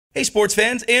Hey sports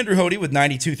fans, Andrew Hody with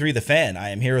 92.3 The Fan.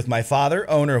 I am here with my father,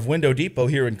 owner of Window Depot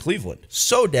here in Cleveland.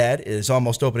 So Dad, it is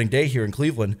almost opening day here in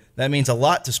Cleveland. That means a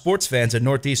lot to sports fans in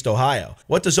Northeast Ohio.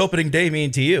 What does opening day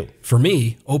mean to you? For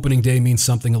me, opening day means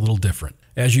something a little different.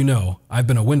 As you know, I've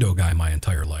been a window guy my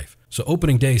entire life. So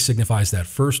opening day signifies that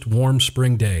first warm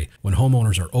spring day when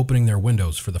homeowners are opening their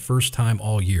windows for the first time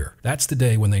all year. That's the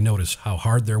day when they notice how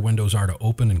hard their windows are to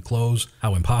open and close,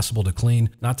 how impossible to clean,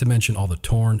 not to mention all the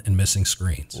torn and missing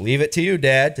screens. Leave it to you,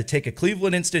 Dad, to take a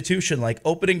Cleveland institution like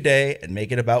opening day and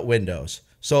make it about windows.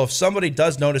 So if somebody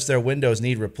does notice their windows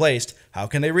need replaced, how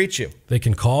can they reach you? They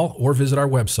can call or visit our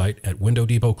website at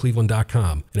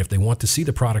windowdepotcleveland.com. And if they want to see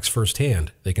the products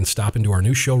firsthand, they can stop into our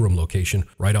new showroom location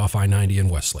right off I-90 in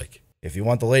Westlake. If you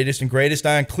want the latest and greatest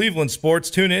on Cleveland sports,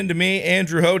 tune in to me,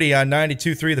 Andrew Hody, on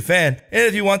 92.3 The Fan. And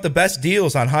if you want the best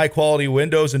deals on high-quality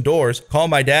windows and doors, call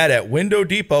my dad at Window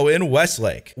Depot in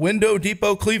Westlake.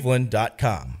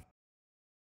 WindowDepotCleveland.com.